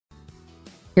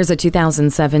Here's a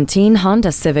 2017 Honda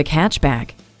Civic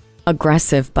Hatchback.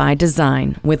 Aggressive by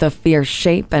design, with a fierce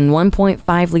shape and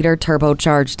 1.5-liter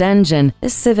turbocharged engine,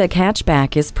 this Civic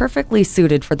Hatchback is perfectly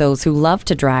suited for those who love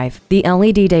to drive. The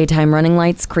LED daytime running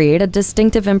lights create a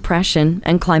distinctive impression,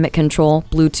 and climate control,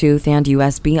 Bluetooth, and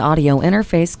USB audio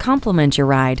interface complement your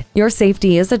ride. Your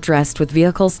safety is addressed with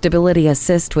Vehicle Stability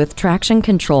Assist with traction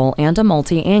control and a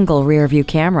multi-angle rear-view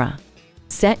camera.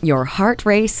 Set your heart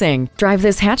racing. Drive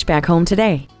this hatchback home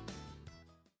today.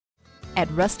 At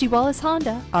Rusty Wallis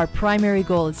Honda, our primary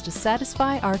goal is to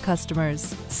satisfy our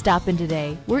customers. Stop in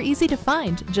today. We're easy to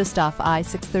find just off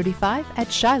I-635 at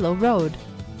Shiloh Road.